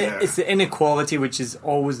live there. It's the inequality which is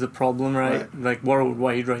always the problem, right? Like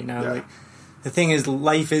worldwide right now. Yeah. Like the thing is,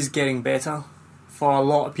 life is getting better for a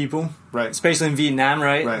lot of people, right? Especially in Vietnam,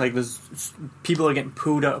 right? Like people are getting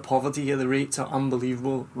pulled out of poverty here. The rates are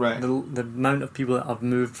unbelievable. Right. The amount of people that have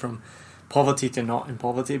moved from poverty to not in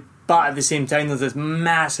poverty, but at the same time, there's this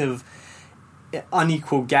massive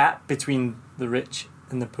unequal gap between the rich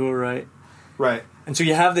and the poor, right? Right. And so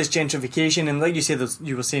you have this gentrification, and like you said,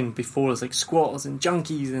 you were saying before, there's like squatters and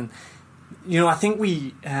junkies, and you know, I think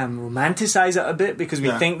we romanticize it a bit because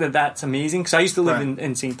we think that that's amazing. Because I used to live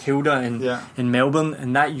in St Kilda in Melbourne,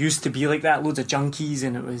 and that used to be like that, loads of junkies,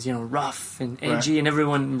 and it was, you know, rough and edgy, and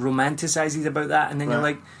everyone romanticizes about that. And then you're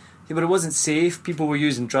like, yeah, but it wasn't safe. People were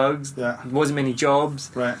using drugs. There wasn't many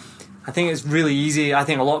jobs. Right. I think it's really easy. I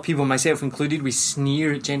think a lot of people, myself included, we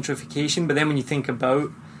sneer at gentrification, but then when you think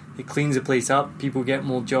about it, cleans the place up. People get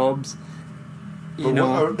more jobs. You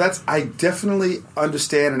know, I definitely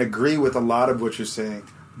understand and agree with a lot of what you're saying.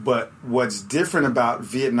 But what's different about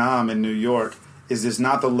Vietnam and New York is there's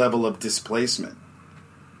not the level of displacement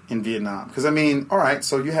in Vietnam. Because I mean, all right,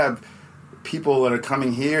 so you have people that are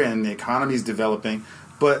coming here and the economy's developing,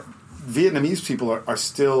 but Vietnamese people are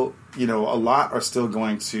still, you know, a lot are still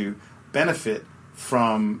going to benefit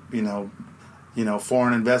from, you know,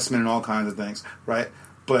 foreign investment and all kinds of things, right?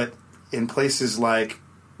 But in places like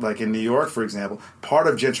in New York, for example, part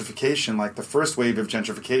of gentrification, like the first wave of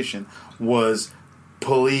gentrification, was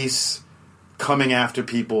police coming after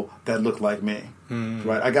people that looked like me.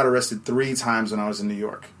 Right? I got arrested 3 times when I was in New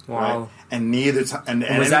York. Wow! Right? And neither time.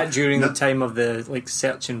 And was that during the time of the like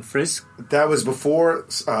search and frisk? That was before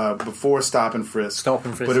stop and frisk. Stop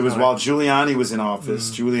and frisk. But it was while Giuliani was in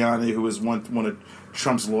office. Giuliani, who was one of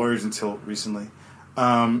Trump's lawyers until recently,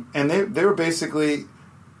 and they were basically,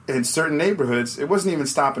 in certain neighborhoods, it wasn't even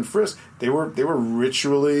stop and frisk. They were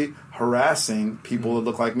ritually harassing people that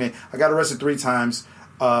looked like me. I got arrested 3 times.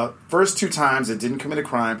 First 2 times, I didn't commit a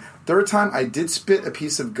crime. Third time, I did spit a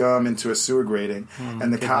piece of gum into a sewer grating,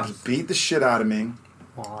 and the cops beat the shit out of me.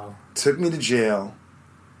 Wow. Took me to jail,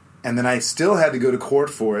 and then I still had to go to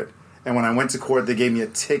court for it. And when I went to court, they gave me a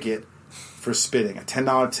ticket for spitting, a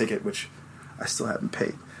 $10 ticket, which I still haven't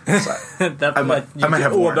paid. So I might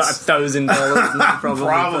have about $1,000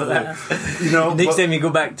 probably for that. You know, next time you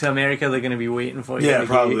go back to America, they're going to be waiting for you. Yeah,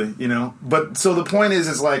 probably. You know, but so the point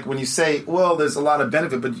is like when you say, well, there's a lot of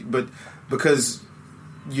benefit, but because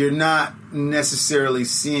you're not necessarily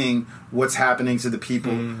seeing what's happening to the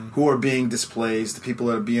people who are being displaced, the people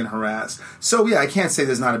that are being harassed. So yeah, I can't say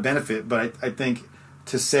there's not a benefit, but I think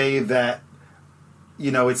to say that,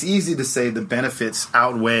 it's easy to say the benefits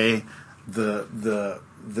outweigh the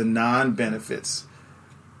non-benefits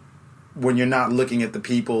when you're not looking at the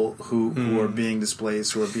people who are being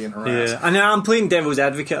displaced, who are being harassed. Yeah, and I'm playing devil's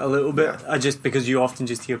advocate a little bit, just because you often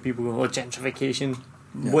just hear people go, gentrification,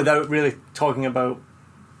 without really talking about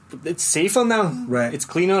it's safer now. Right. It's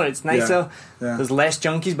cleaner, it's nicer, Yeah. there's less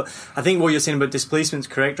junkies. But I think what you're saying about displacement is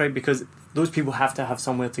correct, right? Because those people have to have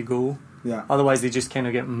somewhere to go. Yeah. Otherwise, they just kind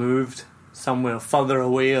of get moved somewhere further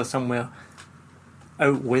away or somewhere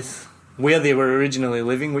out with where they were originally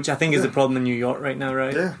living, which I think is the problem in New York right now,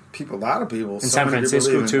 right? Yeah, a lot of people. In San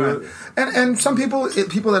Francisco too. Right. And some people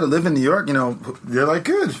that live in New York, they're like,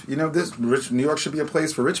 good. New York should be a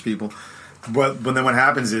place for rich people. But then what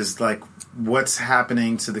happens is, like, what's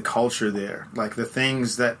happening to the culture there? Like, the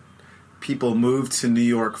things that people move to New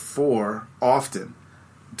York for often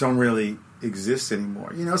don't really exist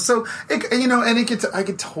anymore. So I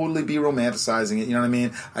could totally be romanticizing it. You know what I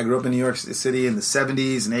mean? I grew up in New York City in the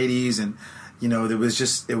 70s and 80s, and it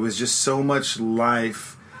was just so much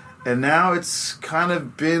life, and now it's kind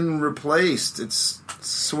of been replaced. It's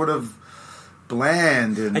sort of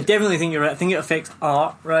bland. And I definitely think you're right. I think it affects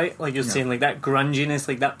art, right? Like you're saying, like that grunginess,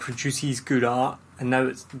 like that produces good art, and now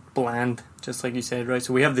it's bland, just like you said, right?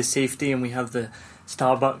 So we have the safety and we have the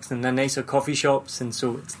Starbucks and the nicer coffee shops, and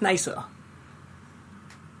so it's nicer,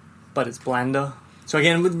 but it's blander. So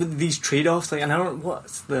again, with these trade-offs, like, and I don't,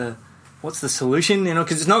 what's the solution?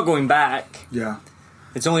 Because it's not going back. Yeah,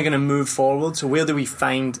 it's only going to move forward. So where do we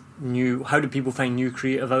find how do people find new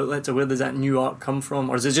creative outlets, or where does that new art come from?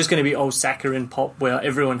 Or is it just going to be all saccharine pop where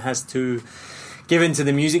everyone has to give in to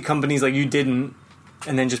the music companies like you didn't,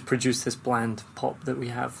 and then just produce this bland pop that we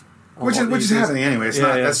have? Which is happening anyway. It's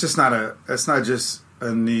not. That's not just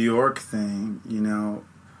a New York thing.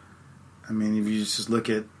 I mean, if you just look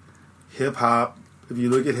at hip hop,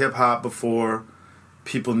 before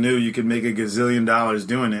people knew you could make $1 gazillion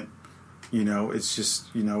doing it, it's just,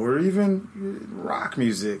 or even rock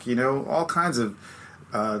music, all kinds of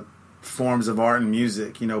forms of art and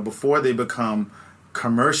music, before they become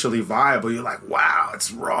commercially viable, you're like, wow,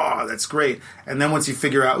 it's raw, that's great. And then once you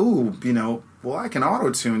figure out, well, I can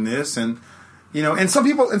auto-tune this, and and some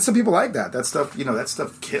people like that. That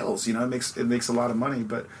stuff kills, it makes a lot of money.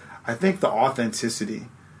 But I think the authenticity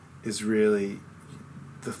is really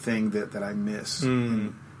the thing that I miss.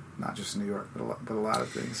 In not just New York, but a lot of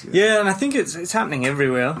things. Yeah, and I think it's happening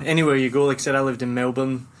everywhere. Anywhere you go, like I said, I lived in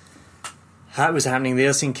Melbourne. That was happening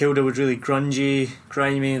there. St Kilda was really grungy,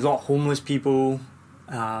 grimy. A lot of homeless people,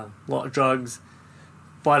 a lot of drugs.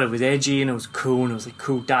 But it was edgy and it was cool, and it was like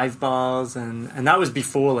cool dive bars, and that was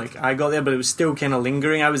before like I got there, but it was still kind of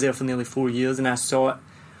lingering. I was there for nearly 4 years, and I saw it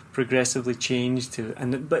progressively change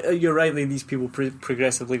but you're right, like, these people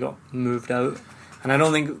progressively got moved out, and I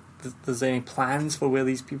don't think there's any plans for where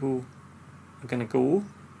these people are going to go.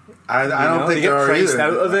 I don't think they get priced either.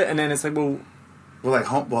 out of it, and then it's like,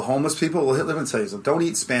 homeless people. Well, let me tell you something. Don't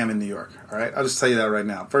eat Spam in New York. All right, I'll just tell you that right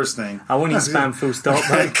now. First thing, I won't eat Spam. Full stop.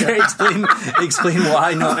 But explain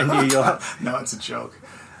why not in New York. No, it's a joke.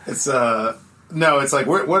 It's no, it's like,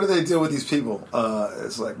 what do they do with these people?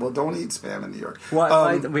 It's like, well, don't eat Spam in New York.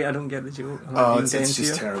 Why? Wait, I don't get the joke. It's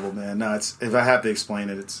just terrible, man. No, if I have to explain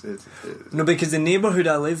it, it's no, because the neighbourhood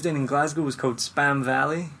I lived in Glasgow was called Spam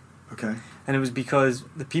Valley. Okay. And it was because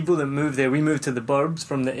the people that moved there, we moved to the burbs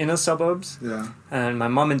from the inner suburbs. Yeah. And my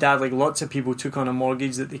mum and dad, like lots of people, took on a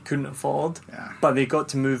mortgage that they couldn't afford. Yeah. But they got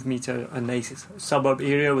to move me to a nice suburb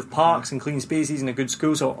area with parks and clean spaces and a good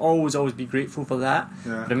school. So I'll always be grateful for that.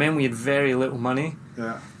 Yeah. But it meant we had very little money.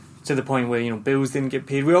 Yeah. To the point where, bills didn't get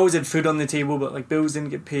paid. We always had food on the table, but like bills didn't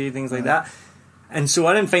get paid, things like that. And so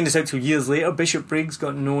I didn't find this out till years later. Bishop Briggs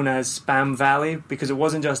got known as Spam Valley because it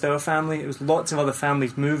wasn't just our family. It was lots of other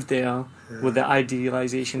families moved there with the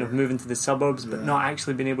idealisation of moving to the suburbs, but not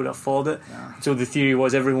actually being able to afford it. Yeah. So the theory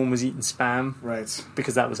was everyone was eating Spam. Right.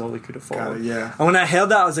 Because that was all they could afford. Got it, yeah. And when I heard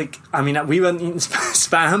that, I was like, I mean, we weren't eating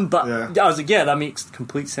Spam, but I was like, yeah, that makes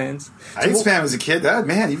complete sense. I ate Spam as a kid.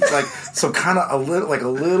 Man, like, so kind of a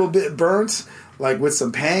little bit burnt, like with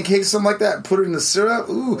some pancakes, something like that. Put it in the syrup.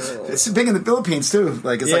 Ooh, it's big in the Philippines too.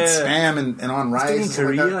 Like it's like Spam and on rice. It's in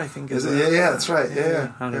Korea, like I think. Yeah, that's right.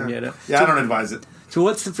 Yeah, I don't get it. Yeah, I don't advise it. So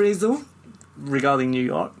what's the phrase though regarding New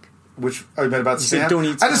York? Which I meant about Spam. Don't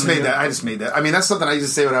eat Spam. I just made that. I mean, that's something I used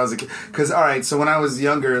to say when I was a kid. Because all right, so when I was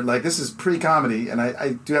younger, like this is pre-comedy, and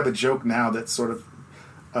I do have a joke now that sort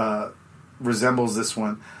of resembles this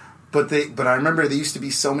one. But I remember there used to be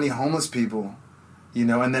so many homeless people.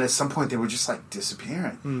 And then at some point they were just like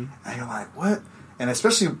disappearing. And you're like, what? And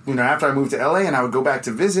especially, after I moved to LA and I would go back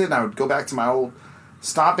to visit and I would go back to my old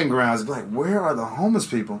stomping grounds. I'd be like, where are the homeless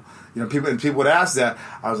people? You know, people would ask that.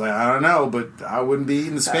 I was like, I don't know, but I wouldn't be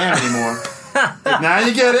eating the Spam anymore. Like, now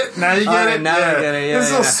you get it. Now you get it. Now you get it. Yeah,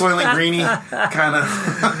 this little Soylent Greeny kind of.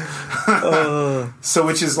 So,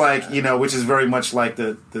 which is like, you know, which is very much like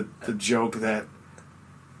the joke that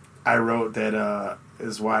I wrote that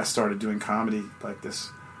is why I started doing comedy like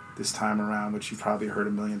this time around, which you've probably heard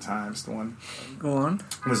a million times. The one. Go on.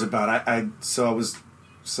 Was about I was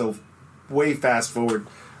way fast forward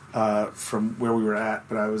from where we were at,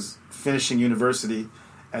 but I was finishing university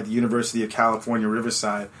at the University of California,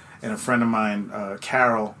 Riverside, and a friend of mine,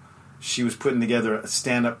 Carol, she was putting together a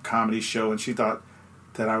stand-up comedy show, and she thought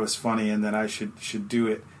that I was funny and that I should do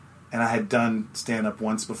it. And I had done stand-up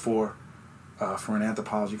once before for an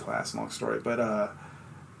anthropology class, long story. But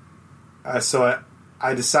so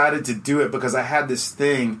I decided to do it because I had this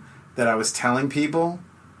thing that I was telling people,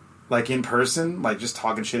 like in person, like just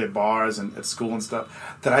talking shit at bars and at school and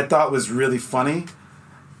stuff, that I thought was really funny,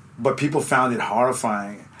 but people found it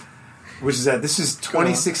horrifying. Which is that this is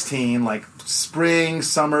 2016, like spring,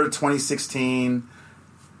 summer 2016.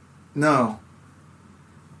 No.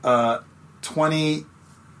 2015,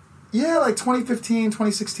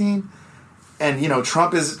 2016. And, you know,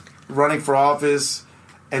 Trump is running for office.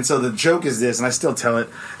 And so the joke is this, and I still tell it.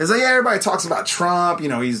 It's like, yeah, everybody talks about Trump. You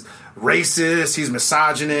know, he's racist, he's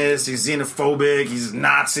misogynist, he's xenophobic, he's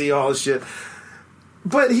Nazi, all this shit.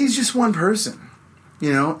 But he's just one person,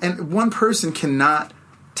 you know? And one person cannot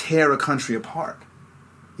tear a country apart.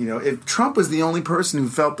 You know, if Trump was the only person who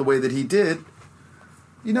felt the way that he did,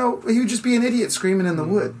 you know, he would just be an idiot screaming in the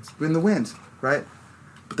woods, in the wind, right?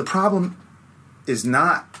 But the problem is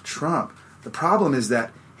not Trump. The problem is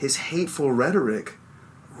that his hateful rhetoric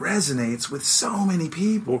resonates with so many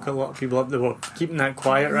people. Woke a lot of people up that were keeping that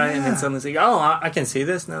quiet, right? Yeah. And then suddenly say, oh, I can see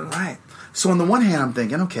this now. Right. So on the one hand, I'm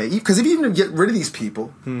thinking, okay, because if you even get rid of these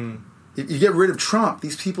people, if you get rid of Trump,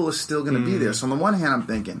 these people are still going to be there. So on the one hand, I'm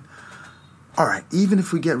thinking, all right, even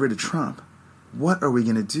if we get rid of Trump, what are we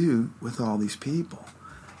going to do with all these people?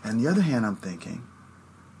 And the other hand, I'm thinking,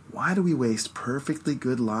 why do we waste perfectly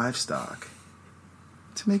good livestock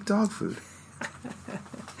to make dog food?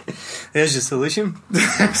 There's your solution.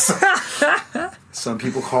 Some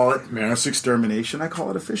people call it mass extermination. I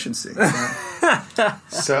call it efficiency.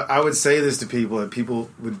 So I would say this to people, and people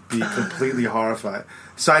would be completely horrified.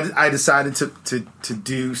 So I decided to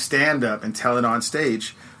do stand-up and tell it on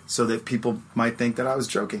stage so that people might think that I was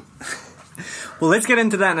joking. Well, let's get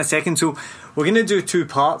into that in a second. So we're going to do two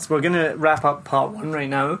parts. We're going to wrap up part one right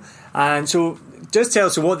now. And so just tell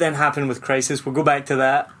us what then happened with Crisis. We'll go back to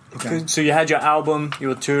that. Okay. So you had your album, you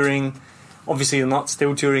were touring. Obviously, you're not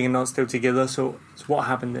still touring and not still together. So what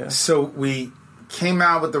happened there? So we came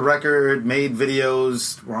out with the record, made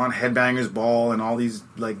videos. We're on Headbangers Ball and all these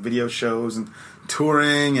like video shows and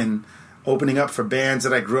touring and opening up for bands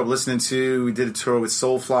that I grew up listening to. We did a tour with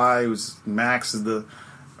Soulfly. It was Max is the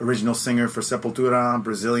original singer for Sepultura,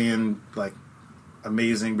 Brazilian, like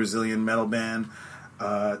amazing Brazilian metal band.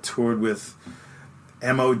 Toured with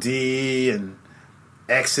MOD and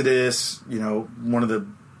Exodus, you know, one of the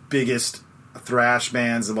biggest thrash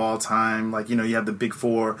bands of all time. Like, you know, you have the big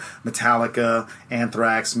four, Metallica,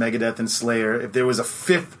 Anthrax, Megadeth, and Slayer. If there was a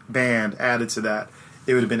fifth band added to that,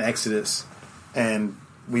 it would have been Exodus. And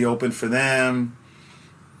we opened for them.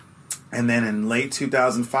 And then in late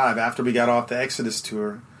 2005, after we got off the Exodus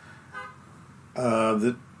tour,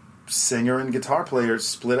 the singer and guitar player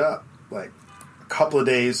split up, like a couple of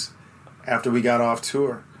days after we got off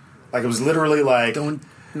tour. Like, it was literally like... Don't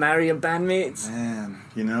marry your bandmates. Man,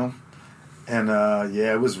 you know? And,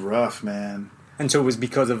 yeah, it was rough, man. And so it was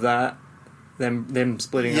because of that, them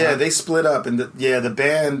splitting up? Yeah, they split up. And, the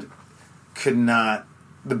band could not...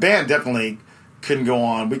 The band definitely couldn't go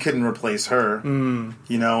on. We couldn't replace her,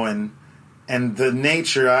 you know? And the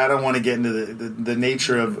nature... I don't want to get into the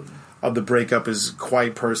nature of the breakup is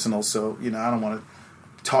quite personal, so, you know, I don't want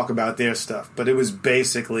to talk about their stuff. But it was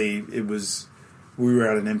basically... We were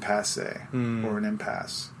at an impasse, or an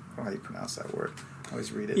impasse. I don't know how you pronounce that word. I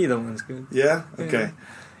always read it. Either one's good. Yeah? Okay.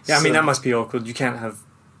 Yeah, I mean, that must be awkward. You can't have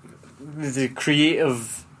the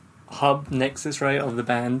creative hub nexus, right, of the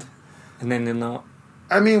band, and then they're not.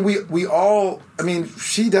 I mean, we all... I mean,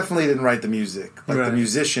 she definitely didn't write the music. Like, the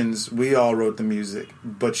musicians, we all wrote the music.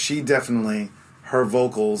 But she definitely... Her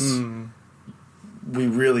vocals... We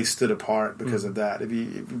really stood apart because of that. If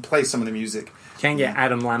you play some of the music... Can't get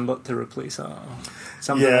Adam Lambert to replace her.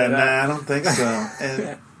 Something yeah, like that. Nah, I don't think so.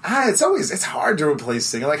 And it's hard to replace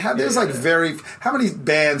singer. Like, how many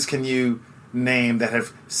bands can you name that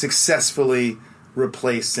have successfully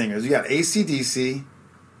replaced singers? You got AC/DC.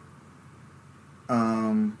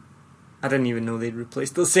 I didn't even know they'd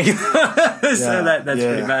replaced those singers. So that's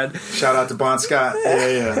pretty bad. Shout out to Bon Scott.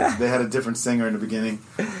 Yeah. They had a different singer in the beginning.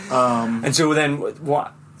 And so then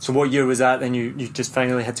what? So what year was that? Then you just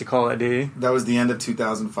finally had to call it a day? That was the end of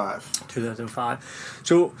 2005. 2005.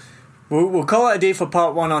 So we'll call it a day for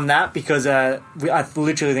part one on that, because I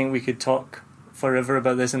literally think we could talk forever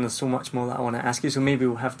about this, and there's so much more that I want to ask you. So maybe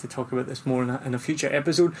we'll have to talk about this more in a future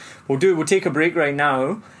episode. We'll take a break right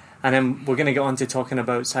now, and then we're going to get on to talking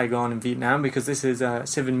about Saigon and Vietnam, because this is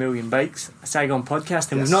 7 Million Bikes, a Saigon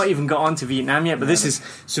podcast, and we've not even got on to Vietnam yet, but this is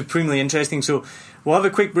supremely interesting. So we'll have a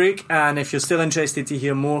quick break, and if you're still interested to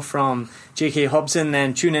hear more from J.K. Hobson,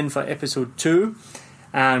 then tune in for episode 2,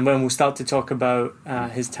 and when we'll start to talk about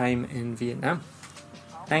his time in Vietnam.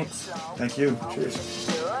 Thanks. Thank you. Cheers.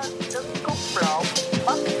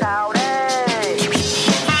 Bắt sao đây?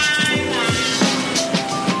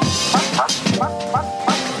 Bắt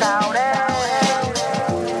sao đây?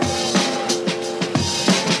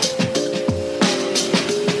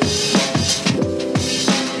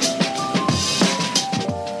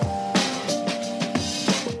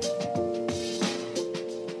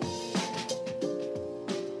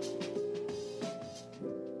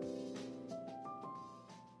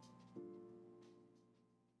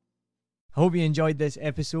 I hope you enjoyed this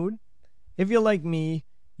episode. If you're like me,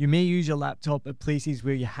 you may use your laptop at places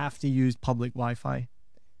where you have to use public Wi-Fi.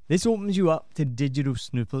 This opens you up to digital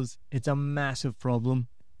snoopers. It's a massive problem.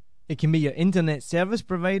 It can be your internet service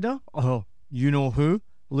provider, or you know who,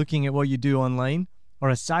 looking at what you do online, or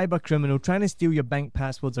a cyber criminal trying to steal your bank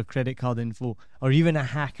passwords or credit card info, or even a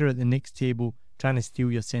hacker at the next table trying to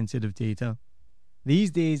steal your sensitive data. These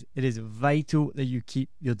days, it is vital that you keep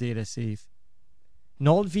your data safe.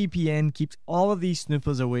 NordVPN keeps all of these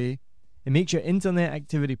snoopers away. It makes your internet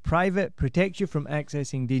activity private, protects you from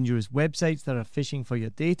accessing dangerous websites that are phishing for your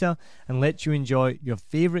data, and lets you enjoy your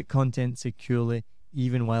favorite content securely,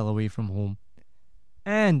 even while away from home.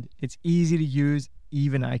 And it's easy to use,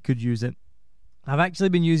 even I could use it. I've actually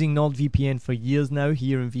been using NordVPN for years now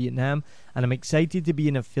here in Vietnam, and I'm excited to be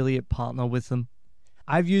an affiliate partner with them.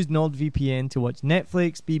 I've used NordVPN to watch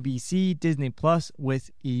Netflix, BBC, Disney Plus with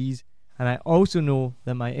ease. And I also know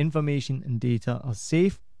that my information and data are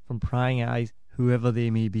safe from prying eyes, whoever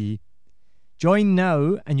they may be. Join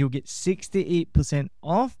now and you'll get 68%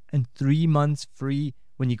 off and 3 months free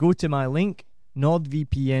when you go to my link,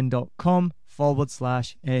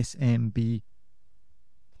 nordvpn.com/SMB.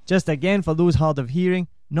 Just again, for those hard of hearing,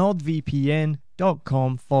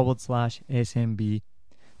 nordvpn.com/SMB.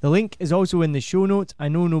 The link is also in the show notes. I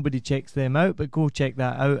know nobody checks them out, but go check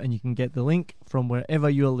that out and you can get the link from wherever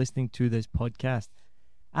you are listening to this podcast.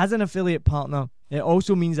 As an affiliate partner, it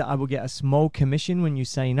also means that I will get a small commission when you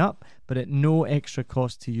sign up, but at no extra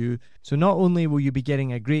cost to you. So not only will you be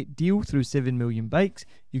getting a great deal through 7 Million Bikes,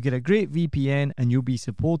 you get a great VPN and you'll be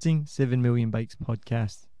supporting 7 Million Bikes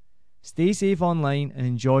podcast. Stay safe online and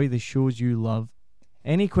enjoy the shows you love.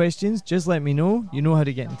 Any questions, just let me know. You know how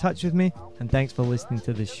to get in touch with me. And thanks for listening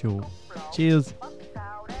to this show. Cheers.